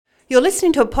You're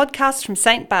listening to a podcast from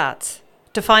St. Bart's.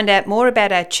 To find out more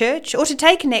about our church or to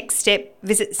take a next step,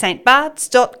 visit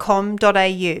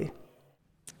stbarts.com.au.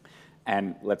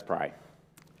 And let's pray.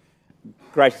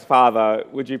 Gracious Father,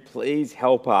 would you please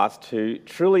help us to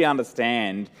truly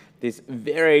understand this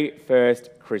very first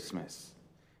Christmas?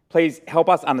 Please help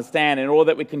us understand in order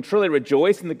that we can truly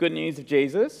rejoice in the good news of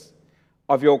Jesus,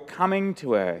 of your coming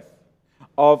to earth,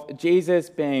 of Jesus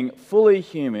being fully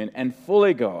human and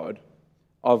fully God,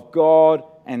 of God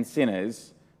and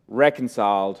sinners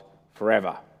reconciled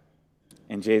forever.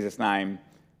 In Jesus' name,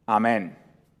 amen.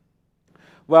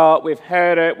 Well, we've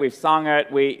heard it, we've sung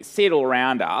it, we see it all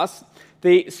around us.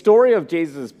 The story of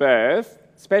Jesus' birth,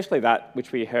 especially that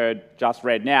which we heard just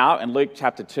read now in Luke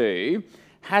chapter 2,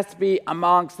 has to be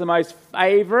amongst the most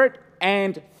favourite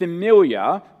and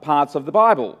familiar parts of the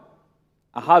Bible.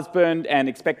 A husband and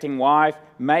expecting wife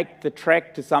make the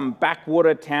trek to some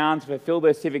backwater town to fulfil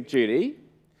their civic duty.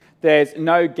 There's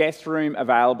no guest room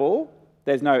available.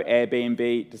 There's no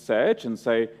Airbnb to search, and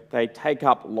so they take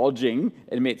up lodging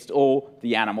amidst all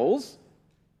the animals.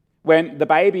 When the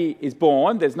baby is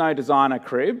born, there's no designer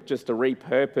crib, just a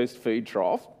repurposed food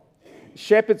trough.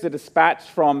 Shepherds are dispatched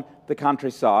from the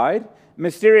countryside.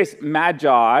 Mysterious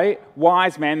magi,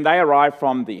 wise men, they arrive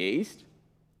from the east.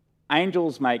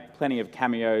 Angels make plenty of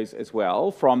cameos as well,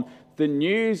 from the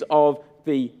news of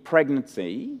the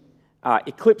pregnancy,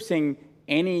 eclipsing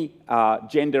any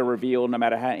gender reveal, no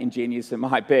matter how ingenious it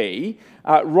might be,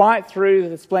 right through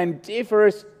the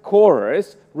splendiferous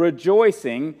chorus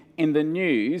rejoicing in the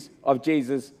news of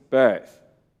Jesus' birth.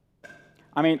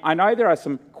 I mean, I know there are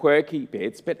some quirky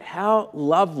bits, but how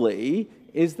lovely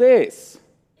is this?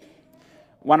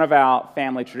 One of our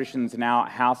family traditions in our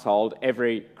household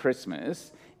every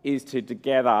Christmas is to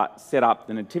together set up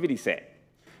the nativity set.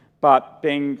 But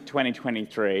being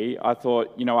 2023, I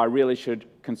thought, I really should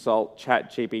consult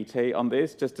ChatGPT on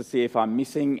this just to see if I'm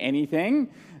missing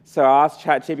anything. So I asked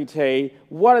ChatGPT,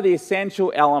 what are the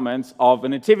essential elements of a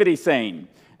nativity scene?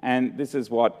 And this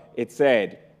is what it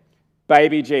said.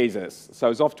 Baby Jesus. So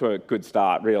it's off to a good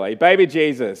start, really. Baby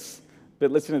Jesus.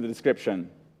 But listen to the description.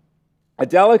 A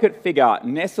delicate figure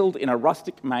nestled in a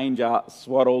rustic manger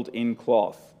swaddled in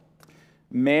cloth.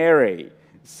 Mary,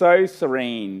 so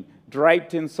serene,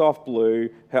 draped in soft blue,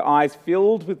 her eyes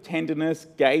filled with tenderness,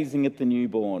 gazing at the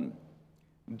newborn.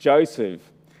 Joseph,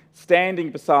 standing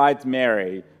beside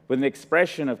Mary with an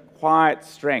expression of quiet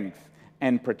strength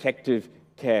and protective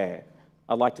care.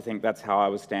 I'd like to think that's how I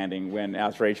was standing when our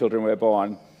three children were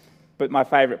born. But my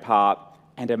favourite part,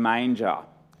 and a manger.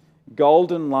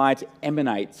 Golden light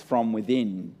emanates from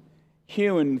within,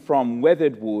 hewn from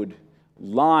weathered wood,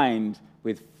 lined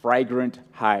with fragrant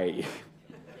hay.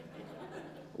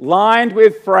 Lined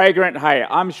with fragrant hay.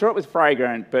 I'm sure it was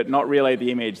fragrant, but not really the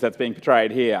image that's being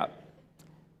portrayed here.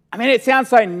 I mean, it sounds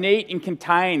so neat and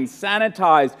contained,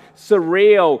 sanitized,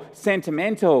 surreal,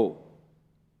 sentimental.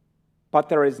 But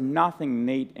there is nothing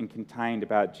neat and contained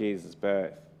about Jesus'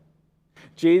 birth.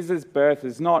 Jesus' birth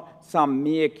is not some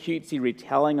mere cutesy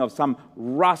retelling of some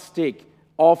rustic,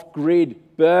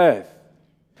 off-grid birth,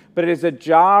 but it is a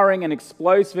jarring and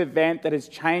explosive event that has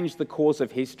changed the course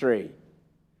of history,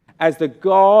 as the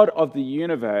God of the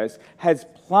universe has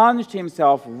plunged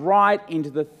himself right into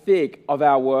the thick of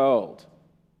our world.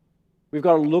 We've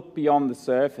got to look beyond the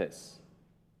surface.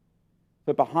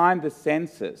 For behind the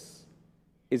census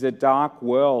is a dark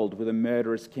world with a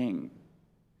murderous king.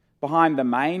 Behind the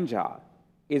manger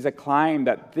is a claim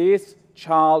that this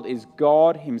child is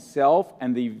God himself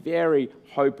and the very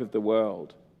hope of the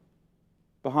world.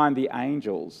 Behind the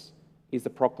angels is the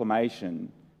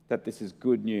proclamation that this is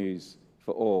good news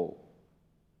for all.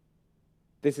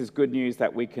 This is good news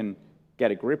that we can get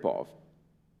a grip of.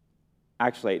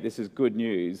 Actually, this is good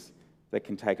news that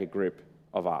can take a grip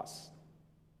of us.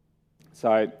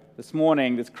 So this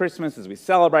morning, this Christmas, as we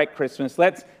celebrate Christmas,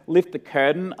 let's lift the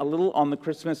curtain a little on the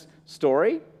Christmas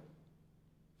story.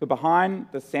 For behind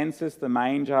the census, the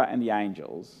manger, and the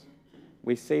angels,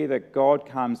 we see that God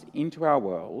comes into our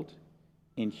world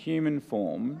in human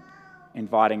form,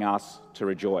 inviting us to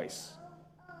rejoice.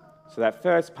 So that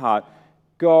first part,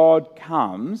 God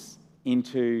comes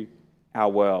into our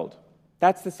world.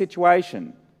 That's the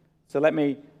situation. So let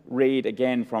me read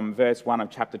again from verse 1 of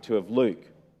chapter 2 of Luke,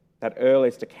 that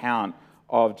earliest account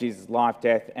of Jesus' life,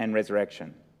 death, and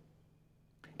resurrection.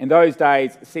 In those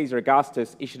days, Caesar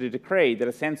Augustus issued a decree that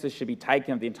a census should be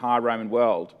taken of the entire Roman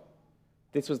world.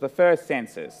 This was the first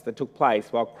census that took place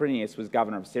while Quirinius was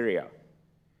governor of Syria.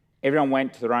 Everyone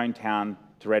went to their own town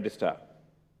to register.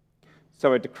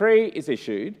 So a decree is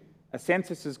issued, a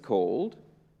census is called,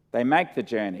 they make the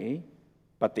journey,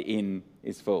 but the inn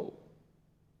is full.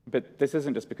 But this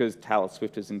isn't just because Taylor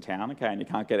Swift is in town, okay, and you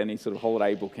can't get any sort of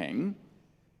holiday booking.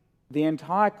 The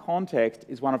entire context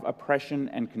is one of oppression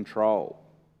and control.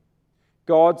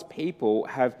 God's people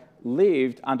have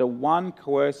lived under one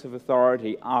coercive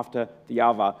authority after the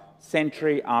other,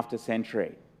 century after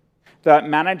century. The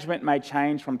management may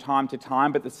change from time to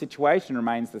time, but the situation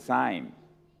remains the same.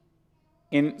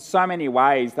 In so many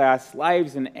ways, they are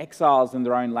slaves and exiles in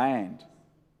their own land.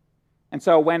 And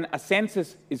so when a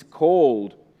census is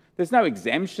called, there's no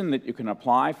exemption that you can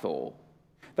apply for.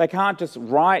 They can't just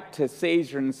write to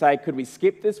Caesar and say, could we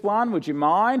skip this one? Would you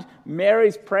mind?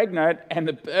 Mary's pregnant and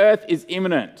the birth is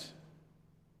imminent.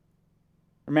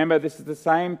 Remember, this is the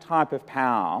same type of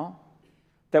power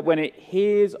that when it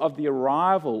hears of the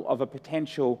arrival of a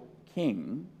potential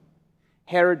king,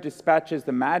 Herod dispatches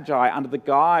the Magi under the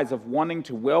guise of wanting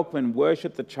to welcome and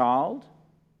worship the child.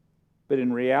 But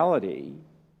in reality,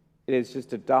 it is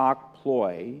just a dark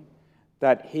ploy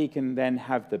that he can then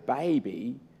have the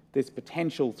baby, this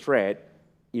potential threat,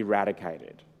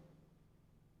 eradicated.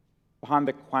 Behind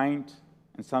the quaint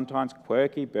and sometimes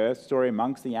quirky birth story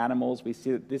amongst the animals, we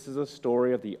see that this is a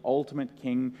story of the ultimate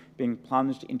king being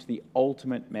plunged into the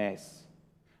ultimate mess,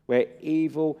 where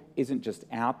evil isn't just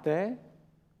out there,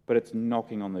 but it's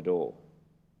knocking on the door.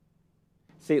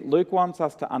 See, Luke wants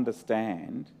us to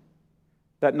understand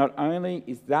that not only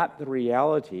is that the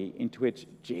reality into which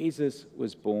Jesus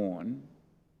was born,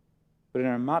 but in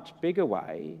a much bigger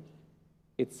way,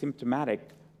 it's symptomatic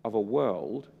of a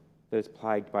world that is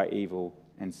plagued by evil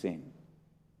and sin.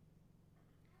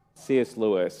 C.S.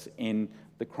 Lewis, in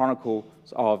the Chronicles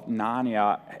of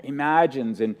Narnia,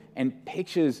 imagines and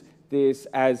pictures this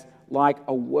as like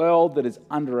a world that is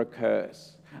under a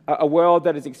curse, a world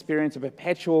that has experienced a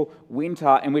perpetual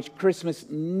winter in which Christmas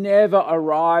never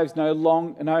arrives, no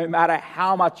matter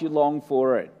how much you long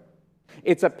for it.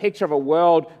 It's a picture of a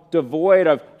world devoid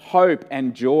of hope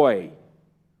and joy.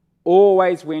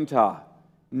 Always winter,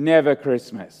 never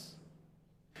Christmas.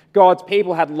 God's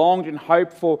people had longed and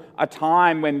hoped for a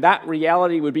time when that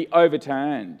reality would be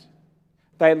overturned.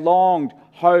 They longed,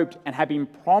 hoped, and had been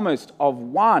promised of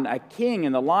one, a king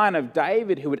in the line of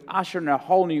David who would usher in a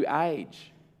whole new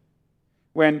age.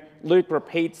 When Luke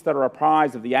repeats the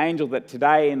reprise of the angel that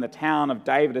today in the town of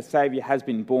David a Saviour has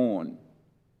been born,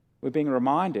 we're being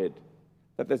reminded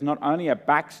that there's not only a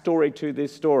backstory to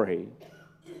this story,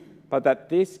 but that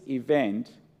this event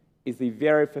is the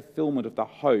very fulfillment of the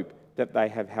hope that they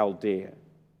have held dear.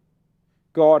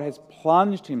 God has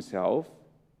plunged himself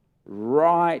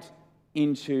right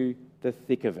into the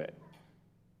thick of it.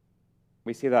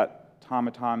 We see that time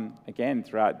and time again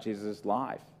throughout Jesus'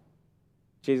 life.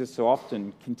 Jesus so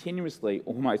often, continuously,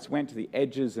 almost went to the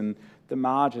edges and the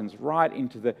margins, right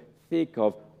into the thick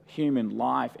of human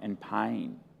life and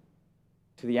pain.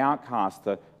 To the outcast,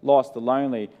 the lost, the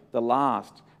lonely, the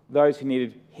last, those who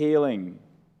needed healing,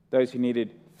 those who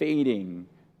needed feeding,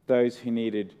 those who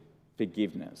needed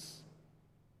forgiveness.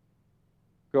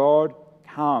 God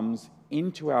comes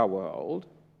into our world.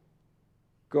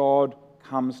 God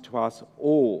comes to us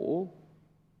all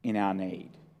in our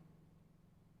need.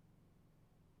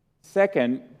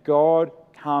 Second, God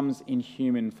comes in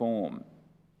human form.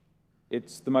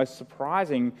 It's the most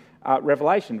surprising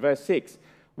revelation. Verse 6,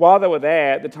 while they were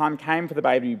there, the time came for the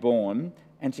baby to be born,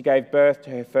 and she gave birth to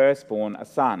her firstborn, a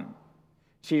son.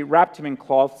 She wrapped him in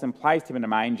cloths and placed him in a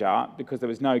manger because there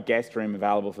was no guest room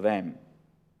available for them.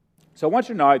 So I want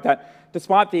you to note that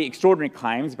despite the extraordinary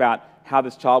claims about how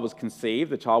this child was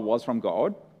conceived, the child was from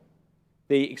God,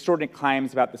 the extraordinary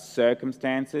claims about the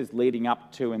circumstances leading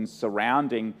up to and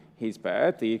surrounding his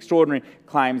birth, the extraordinary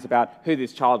claims about who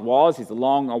this child was, his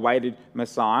long-awaited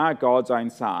Messiah, God's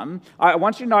own son, I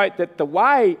want you to note that the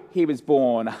way he was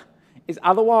born is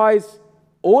otherwise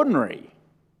ordinary.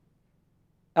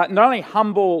 Not only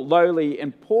humble, lowly,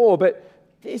 and poor, but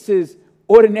this is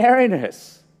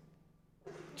ordinariness.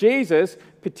 Jesus,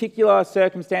 particular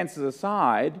circumstances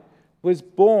aside, was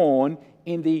born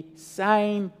in the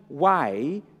same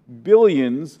way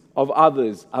billions of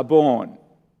others are born.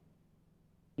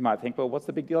 You might think, well, what's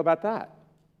the big deal about that?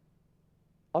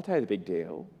 I'll tell you the big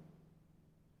deal.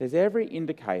 There's every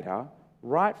indicator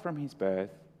right from his birth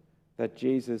that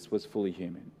Jesus was fully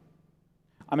human.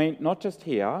 I mean, not just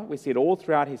here, we see it all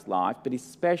throughout his life, but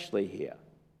especially here.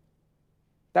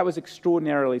 That was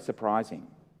extraordinarily surprising.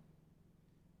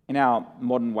 In our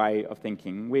modern way of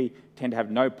thinking, we tend to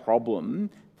have no problem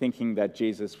thinking that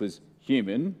Jesus was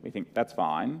human. We think that's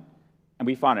fine. And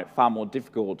we find it far more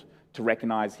difficult to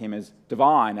recognize him as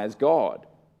divine, as God.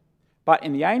 But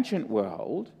in the ancient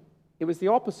world, it was the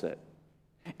opposite.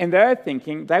 In their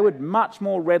thinking, they would much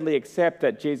more readily accept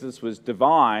that Jesus was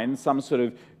divine, some sort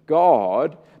of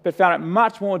God, but found it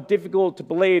much more difficult to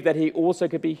believe that he also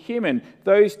could be human.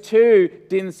 Those two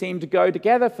didn't seem to go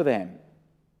together for them.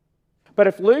 But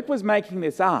if Luke was making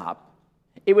this up,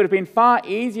 it would have been far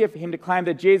easier for him to claim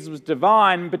that Jesus was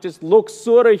divine, but just looked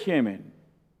sort of human.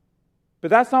 But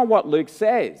that's not what Luke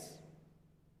says,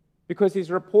 because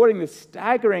he's reporting the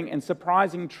staggering and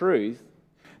surprising truth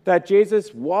that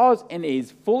Jesus was and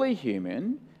is fully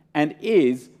human and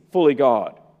is fully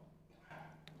God.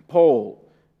 Paul,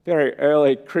 very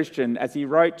early Christian, as he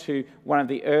wrote to one of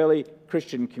the early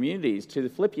Christian communities, to the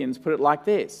Philippians, put it like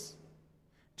this: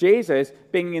 Jesus,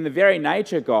 being in the very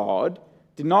nature God,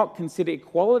 did not consider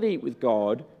equality with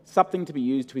God something to be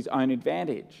used to his own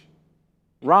advantage.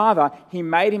 Rather, he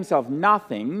made himself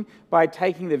nothing by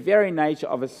taking the very nature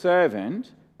of a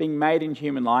servant, being made in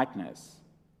human likeness.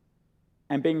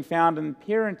 And being found in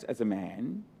appearance as a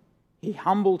man, he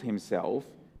humbled himself,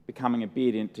 becoming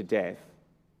obedient to death,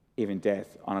 even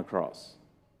death on a cross.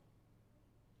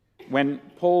 When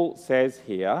Paul says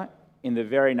here, in the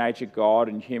very nature God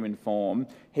in human form,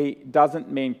 he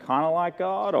doesn't mean kind of like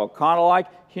God or kind of like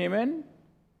human,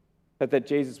 but that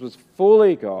Jesus was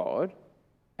fully God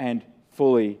and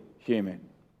fully human.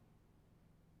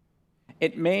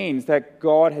 It means that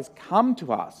God has come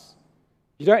to us.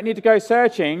 You don't need to go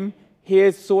searching. He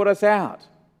has sought us out.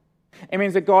 It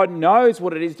means that God knows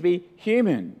what it is to be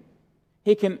human.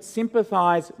 He can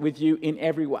sympathize with you in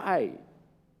every way.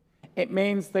 It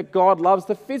means that God loves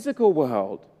the physical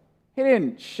world. He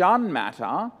didn't shun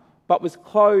matter, but was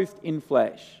clothed in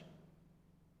flesh.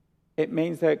 It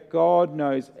means that God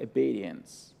knows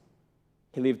obedience.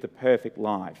 He lived the perfect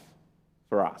life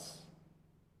for us.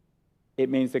 It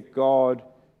means that God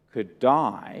could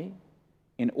die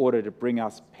in order to bring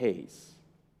us peace.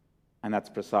 And that's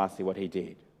precisely what he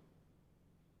did.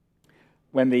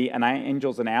 When the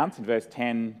angels announce in verse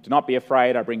 10, "Do not be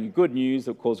afraid, I bring you good news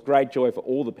that will cause great joy for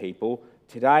all the people.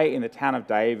 Today in the town of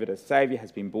David, a Saviour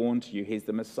has been born to you. He's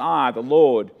the Messiah, the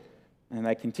Lord." And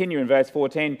they continue in verse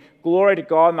 14, "Glory to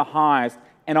God in the highest,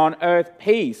 and on earth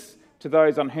peace to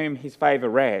those on whom his favour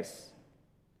rests."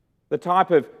 The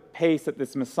type of peace that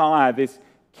this Messiah, this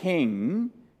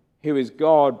King, who is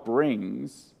God,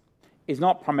 brings is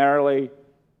not primarily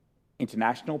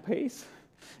international peace,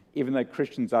 even though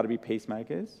Christians are to be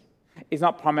peacemakers. It's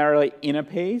not primarily inner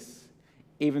peace,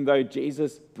 even though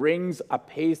Jesus brings a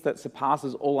peace that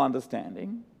surpasses all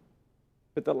understanding.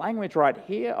 But the language right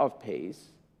here of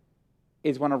peace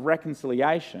is one of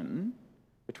reconciliation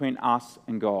between us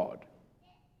and God.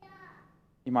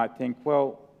 You might think,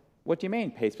 well, what do you mean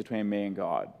peace between me and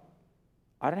God?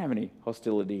 I don't have any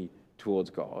hostility towards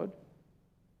God.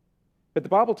 But the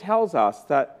Bible tells us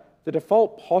that the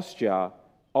default posture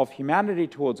of humanity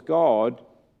towards God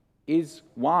is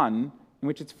one in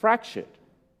which it's fractured.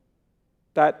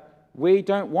 That we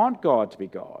don't want God to be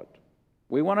God.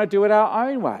 We want to do it our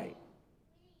own way.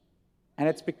 And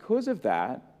it's because of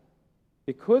that,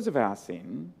 because of our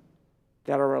sin,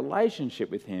 that our relationship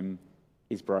with him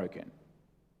is broken.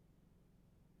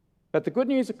 But the good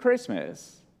news of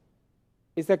Christmas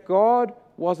is that God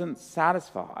wasn't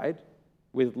satisfied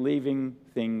with leaving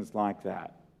things like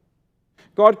that.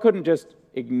 God couldn't just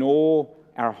ignore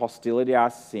our hostility, our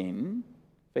sin,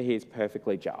 for he is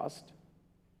perfectly just.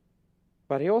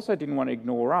 But he also didn't want to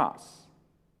ignore us.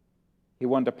 He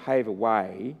wanted to pave a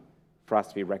way for us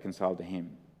to be reconciled to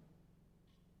him.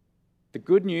 The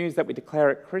good news that we declare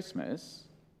at Christmas,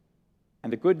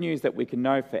 and the good news that we can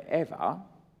know forever,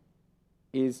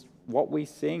 is what we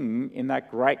sing in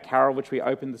that great carol which we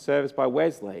opened the service by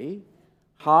Wesley.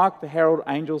 "Hark, the herald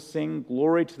angels sing,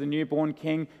 glory to the newborn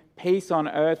King, peace on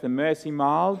earth and mercy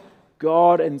mild,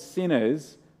 God and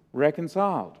sinners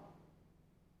reconciled."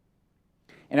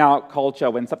 In our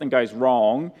culture, when something goes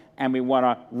wrong and we want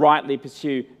to rightly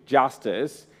pursue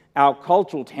justice, our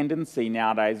cultural tendency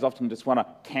nowadays is often just want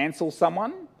to cancel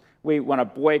someone. We want to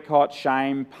boycott,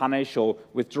 shame, punish, or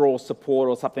withdraw support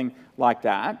or something like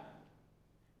that.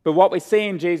 But what we see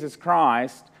in Jesus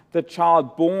Christ, the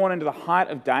child born into the height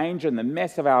of danger and the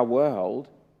mess of our world,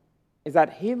 is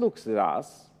that he looks at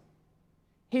us,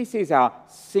 he sees our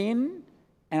sin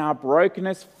and our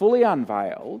brokenness fully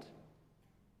unveiled,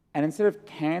 and instead of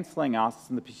cancelling us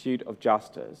in the pursuit of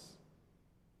justice,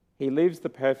 he lives the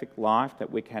perfect life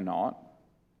that we cannot,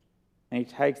 and he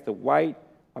takes the weight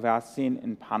of our sin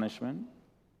and punishment,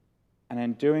 and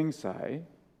in doing so,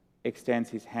 extends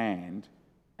his hand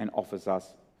and offers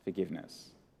us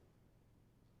forgiveness.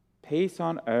 Peace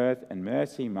on earth and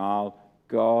mercy mild,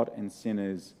 God and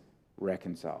sinners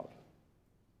reconciled.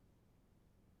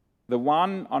 The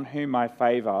one on whom my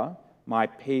favour, my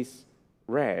peace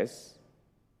rests,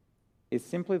 is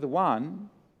simply the one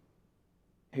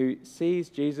who sees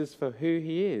Jesus for who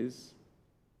he is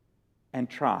and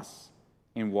trusts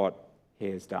in what he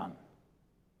has done.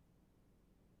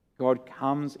 God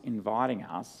comes inviting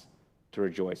us to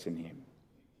rejoice in him.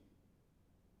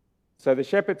 So the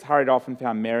shepherds hurried off and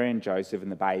found Mary and Joseph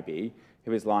and the baby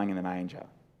who was lying in the manger.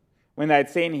 When they had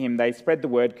seen him, they spread the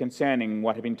word concerning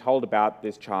what had been told about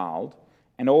this child,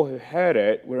 and all who heard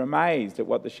it were amazed at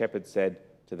what the shepherds said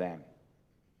to them.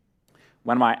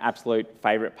 One of my absolute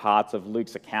favourite parts of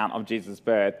Luke's account of Jesus'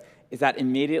 birth is that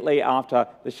immediately after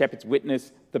the shepherds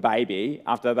witness the baby,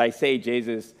 after they see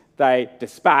Jesus, they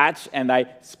dispatch and they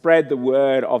spread the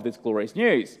word of this glorious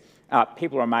news.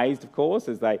 People are amazed, of course,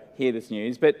 as they hear this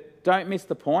news, but don't miss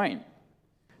the point.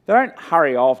 They don't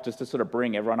hurry off just to sort of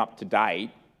bring everyone up to date.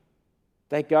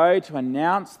 They go to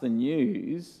announce the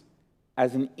news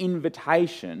as an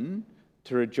invitation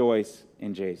to rejoice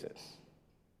in Jesus.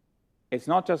 It's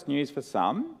not just news for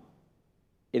some,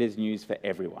 it is news for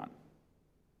everyone.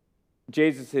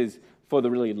 Jesus is for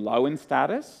the really low in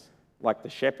status, like the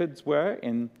shepherds were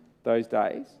in those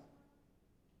days.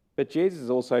 But Jesus is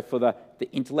also for the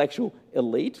intellectual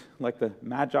elite, like the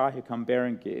magi who come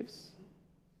bearing gifts.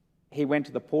 He went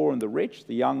to the poor and the rich,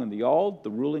 the young and the old, the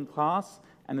ruling class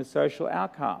and the social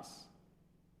outcasts.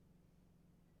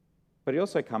 But he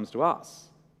also comes to us.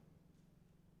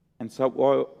 And so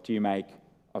what do you make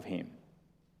of him?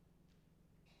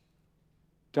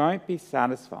 Don't be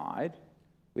satisfied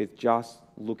with just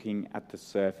looking at the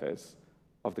surface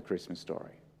of the Christmas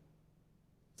story.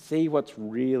 See what's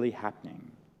really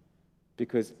happening,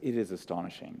 because it is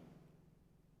astonishing.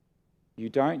 You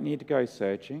don't need to go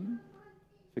searching,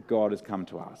 for God has come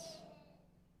to us.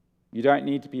 You don't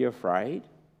need to be afraid,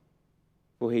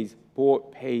 for he's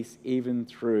brought peace even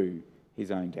through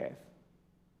his own death.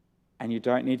 And you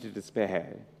don't need to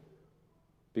despair,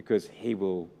 because he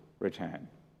will return.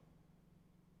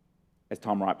 As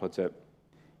Tom Wright puts it,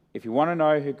 if you want to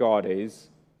know who God is,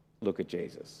 look at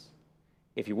Jesus.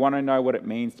 If you want to know what it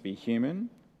means to be human,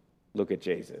 look at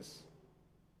Jesus.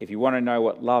 If you want to know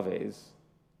what love is,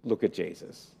 look at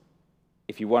Jesus.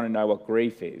 If you want to know what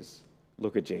grief is,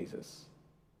 look at Jesus.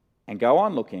 And go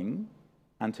on looking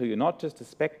until you're not just a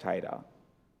spectator,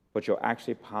 but you're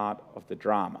actually part of the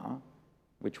drama,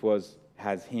 which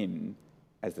has him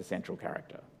as the central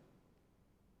character.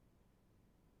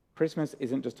 Christmas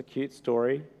isn't just a cute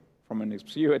story from an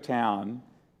obscure town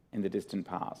in the distant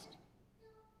past.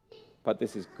 But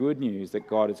this is good news that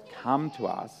God has come to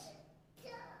us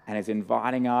and is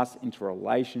inviting us into a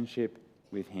relationship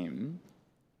with him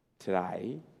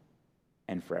today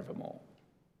and forevermore.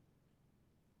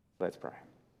 Let's pray.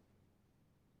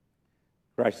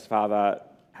 Gracious Father,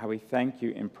 how we thank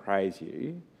you and praise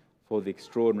you for the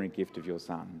extraordinary gift of your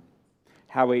Son.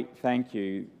 How we thank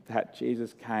you that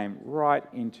Jesus came right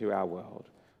into our world,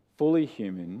 fully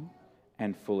human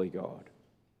and fully God.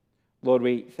 Lord,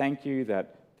 we thank you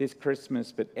that this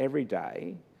Christmas, but every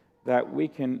day, that we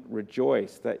can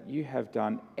rejoice that you have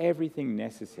done everything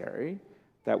necessary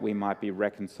that we might be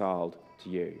reconciled to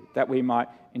you, that we might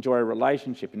enjoy a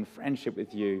relationship and friendship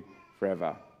with you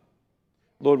forever.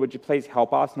 Lord, would you please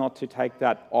help us not to take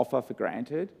that offer for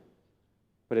granted,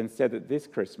 but instead that this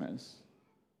Christmas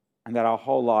and that our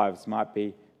whole lives might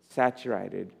be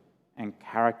saturated and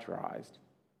characterized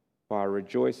by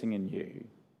rejoicing in you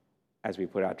as we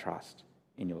put our trust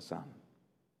in your Son.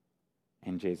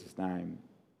 In Jesus' name,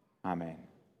 amen.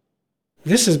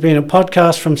 This has been a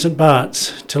podcast from St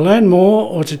Bart's. To learn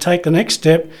more or to take the next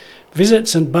step, visit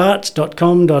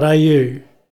stbarts.com.au.